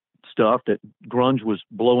 stuff that grunge was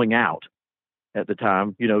blowing out. at the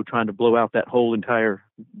time, trying to blow out that whole entire,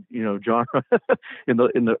 genre in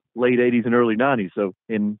the late 80s and early 90s. So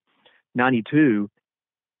in 92,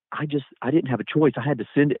 I didn't have a choice. I had to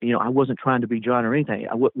send it. I wasn't trying to be John or anything.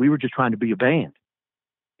 We were just trying to be a band,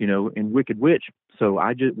 in Wicked Witch. So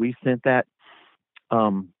we sent that,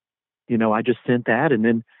 I just sent that, and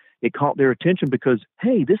then it caught their attention because,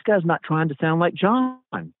 hey, this guy's not trying to sound like John.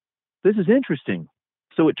 This is interesting.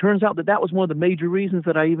 So it turns out that was one of the major reasons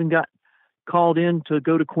that I even got called in to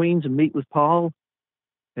go to Queens and meet with Paul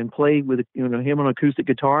and play with, him on acoustic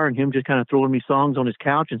guitar, and him just kind of throwing me songs on his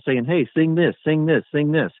couch and saying, hey, sing this, sing this,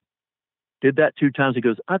 sing this. Did that 2 times. He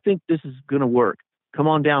goes, I think this is going to work. Come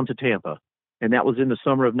on down to Tampa. And that was in the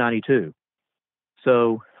summer of 92.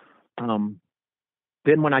 So then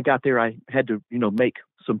when I got there, I had to, make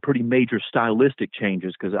some pretty major stylistic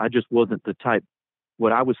changes because I just wasn't the type.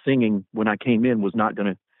 What I was singing when I came in was not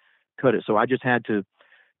going to cut it. So I just had to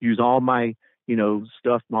use all my,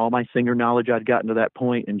 stuff, all my singer knowledge I'd gotten to that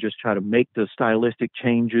point, and just try to make the stylistic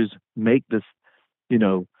changes, make this,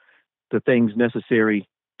 the things necessary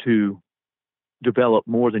to develop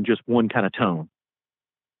more than just one kind of tone.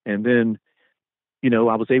 And then,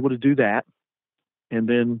 I was able to do that. And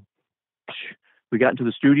then we got into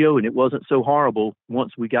the studio, and it wasn't so horrible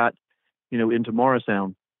once we got, into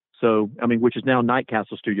Morrisound. So, which is now Night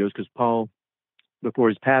Castle Studios, because Paul, before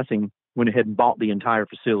his passing, went ahead and bought the entire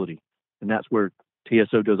facility. And that's where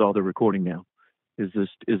TSO does all the recording now, is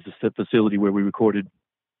the facility where we recorded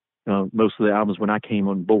most of the albums when I came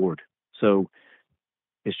on board. So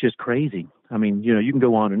it's just crazy. You can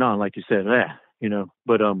go on and on, like you said,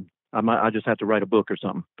 but I just have to write a book or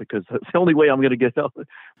something, because that's the only way I'm going to get out.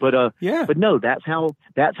 But but no, that's how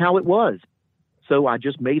it was. So I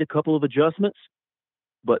just made a couple of adjustments,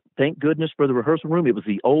 but thank goodness for the rehearsal room. It was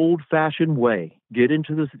the old fashioned way. Get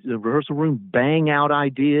into the rehearsal room, bang out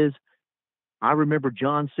ideas. I remember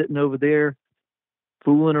John sitting over there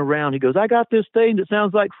fooling around. He goes, I got this thing that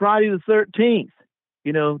sounds like Friday the 13th.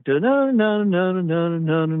 The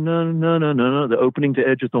opening to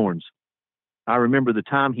Edge of Thorns. I remember the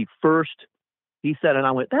time he said it, and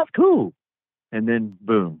I went, that's cool. And then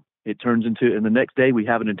boom, it turns into, and the next day we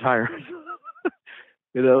have an entire,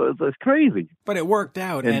 it's crazy. But it worked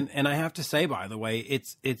out. And I have to say, by the way,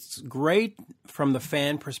 it's great from the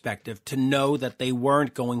fan perspective to know that they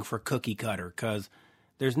weren't going for cookie cutter, because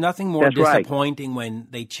there's nothing more disappointing when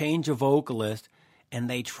they change a vocalist and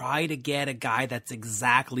they try to get a guy that's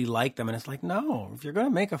exactly like them. And it's like, no, if you're going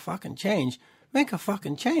to make a fucking change, make a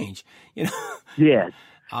fucking change. Yes,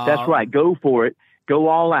 that's right. Go for it. Go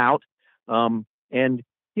all out. And,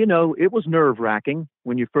 it was nerve-wracking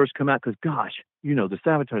when you first come out, because, gosh, the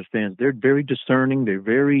Savatage fans, they're very discerning.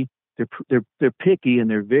 They're picky, and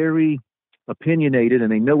they're very opinionated, and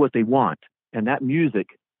they know what they want. And that music,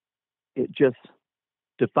 it just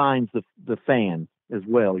defines the fan as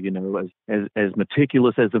well, as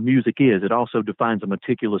meticulous as the music is, it also defines a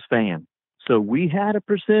meticulous fan. So we had a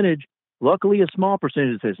percentage, luckily a small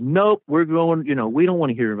percentage, that says, nope, we're going, we don't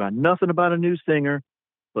want to hear about nothing about a new singer.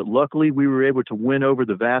 But luckily we were able to win over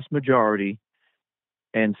the vast majority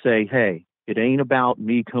and say, hey, it ain't about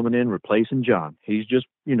me coming in replacing John. He's just,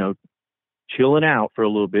 chilling out for a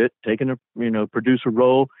little bit, taking a, producer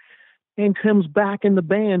role, and comes back in the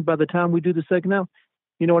band by the time we do the second album.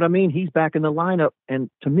 You know what I mean? He's back in the lineup.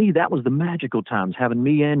 And to me, that was the magical times, having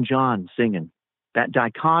me and John singing. That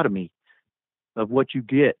dichotomy of what you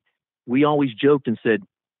get. We always joked and said,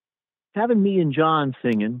 having me and John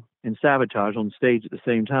singing and Savatage on stage at the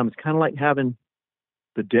same time, it's kind of like having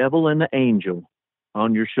the devil and the angel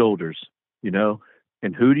on your shoulders,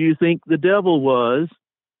 And who do you think the devil was?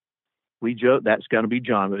 We joked, that's got to be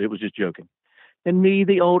John, but it was just joking. And me,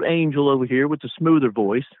 the old angel over here with the smoother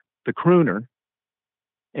voice, the crooner.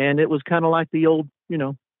 And it was kind of like the old,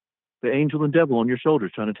 the angel and devil on your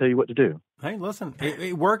shoulders trying to tell you what to do. Hey, listen,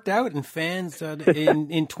 it worked out, and fans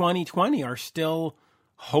in 2020 are still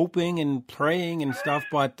hoping and praying and stuff,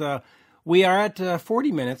 but we are at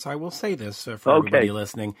 40 minutes. I will say this for everybody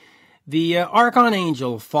listening. The Archon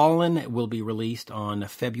Angel Fallen will be released on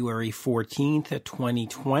February 14th,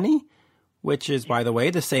 2020, which is, by the way,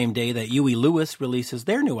 the same day that Huey Lewis releases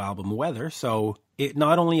their new album, Weather. So it's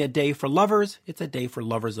not only a day for lovers, it's a day for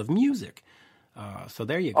lovers of music. So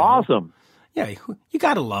there you go. Awesome. Yeah, you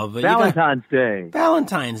got to love it. Valentine's Day.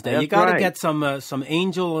 Valentine's Day. That's you got to right. get some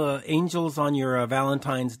angels on your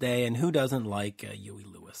Valentine's Day, and who doesn't like Huey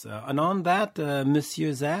Lewis? And on that,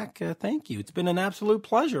 Monsieur Zach, thank you. It's been an absolute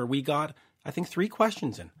pleasure. We got, I think, 3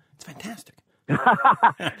 questions in. It's fantastic.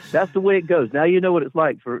 That's the way it goes. Now you know what it's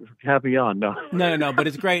like for Happy On. No, but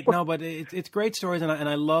it's great. No, but it's great stories, and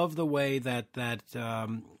I love the way that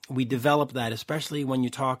we develop that, especially when you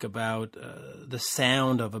talk about the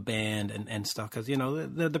sound of a band and stuff. Because, you know,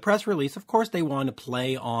 the press release, of course, they want to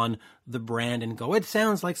play on the brand and go, it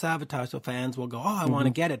sounds like Savatage, so fans will go, oh, I want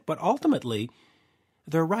to get it. But ultimately,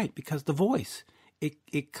 they're right, because the voice,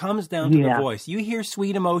 it comes down to the voice. You hear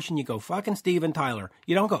Sweet Emotion, you go, fucking Steven Tyler.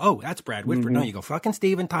 You don't go, oh, that's Brad Whitford. No, you go, fucking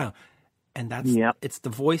Steven Tyler. And it's the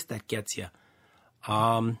voice that gets you.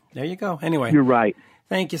 There you go. Anyway. You're right.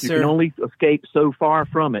 Thank you, sir. You can only escape so far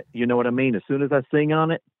from it. You know what I mean? As soon as I sing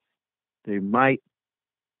on it, they might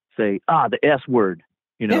say, the S word,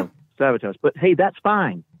 you know, Savatage. But hey, that's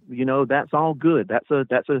fine. You know, that's all good. That's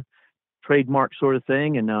a trademark sort of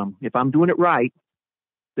thing. And if I'm doing it right,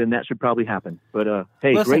 then that should probably happen. But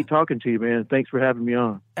hey, listen, great talking to you, man. Thanks for having me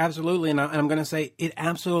on. Absolutely. And I'm going to say it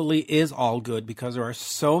absolutely is all good, because there are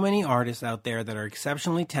so many artists out there that are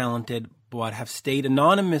exceptionally talented, but have stayed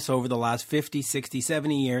anonymous over the last 50, 60,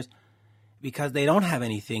 70 years because they don't have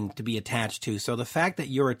anything to be attached to. So the fact that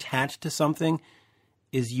you're attached to something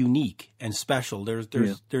is unique and special.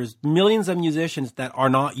 There's millions of musicians that are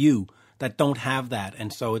not you, that don't have that.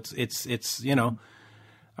 And so it's you know,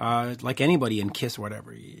 like anybody in KISS or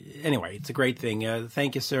whatever. Anyway, it's a great thing.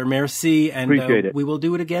 Thank you, sir. Merci. And appreciate it. We will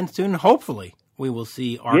do it again soon. Hopefully we will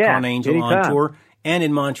see Archon Angel anytime. On tour and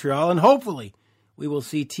in Montreal. And hopefully we will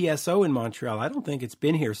see TSO in Montreal. I don't think it's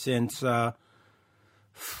been here since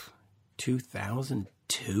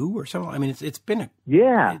 2002 or something. I mean, it's been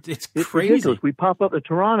it's crazy. Ridiculous. We pop up to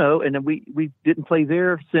Toronto, and then we didn't play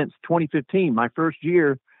there since 2015. My first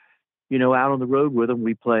year, you know, out on the road with them,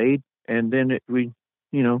 we played, and then we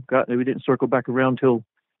didn't circle back around till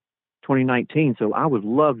 2019. So I would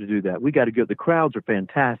love to do that. We got to go. The crowds are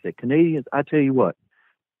fantastic. Canadians, I tell you what,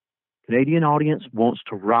 Canadian audience wants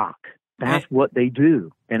to rock. That's what they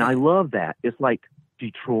do. And I love that. It's like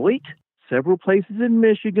Detroit, several places in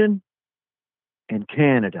Michigan, and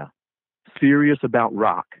Canada. Serious about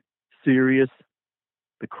rock. Serious.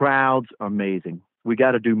 The crowds are amazing. We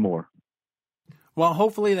got to do more. Well,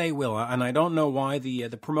 hopefully they will. And I don't know why the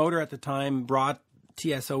promoter at the time brought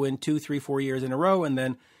TSO in 2, 3, 4 years in a row and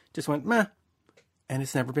then just went, meh, and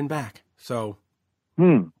it's never been back. So.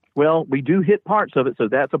 Well, we do hit parts of it, so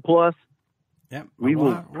that's a plus. Yep. We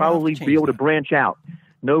will probably be able to branch out.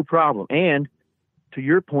 No problem. And to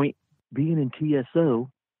your point, being in TSO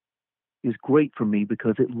is great for me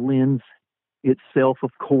because it lends itself,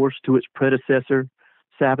 of course, to its predecessor,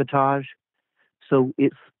 Savatage. So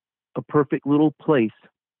it's a perfect little place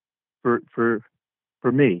for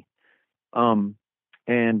me. And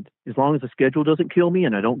as long as the schedule doesn't kill me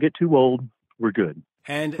and I don't get too old, we're good.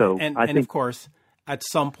 And of course, at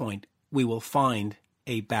some point, we will find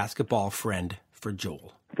a basketball friend for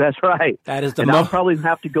Joel. That's right. That is I'll probably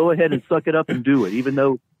have to go ahead and suck it up and do it, even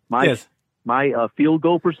though my field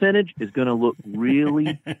goal percentage is going to look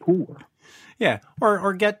really poor. Yeah,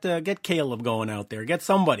 or get Caleb going out there. Get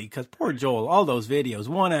somebody, because poor Joel, all those videos,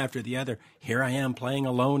 one after the other. Here I am playing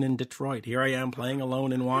alone in Detroit. Here I am playing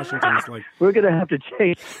alone in Washington. It's like we're going to have to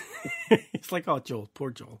change. It's like, oh, Joel, poor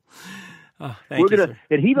Joel. Oh, thank you, sir.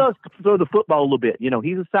 And he loves to throw the football a little bit. You know,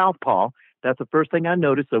 he's a southpaw. That's the first thing I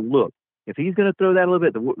noticed. So look, if he's going to throw that a little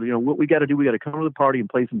bit, you know what we got to do? We got to come to the party and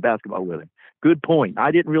play some basketball with him. Good point.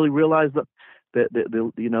 I didn't really realize that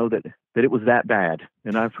it was that bad.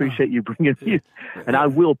 And I appreciate you bringing you. And I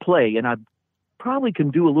will play, and I probably can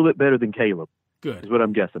do a little bit better than Caleb. Good is what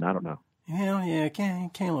I'm guessing. I don't know. Yeah,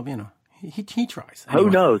 Caleb. You know, he tries. Anyway.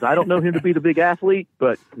 Who knows? I don't know him to be the big athlete,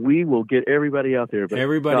 but we will get everybody out there.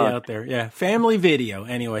 Out there, yeah. Family video.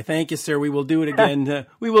 Anyway, thank you, sir. We will do it again.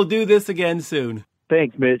 We will do this again soon.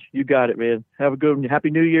 Thanks, Mitch. You got it, man. Have a good one.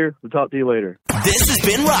 Happy New Year. We'll talk to you later. This has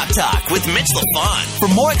been Rock Talk with Mitch LaFon. For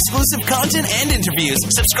more exclusive content and interviews,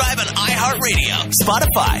 subscribe on iHeartRadio,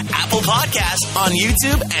 Spotify, Apple Podcasts, on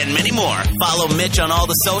YouTube, and many more. Follow Mitch on all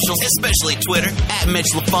the socials, especially Twitter,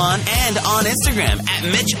 @Mitch LaFon, and on Instagram,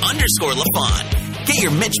 @Mitch_LaFon. Get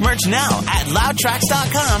your Mitch merch now at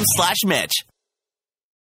loudtracks.com/Mitch.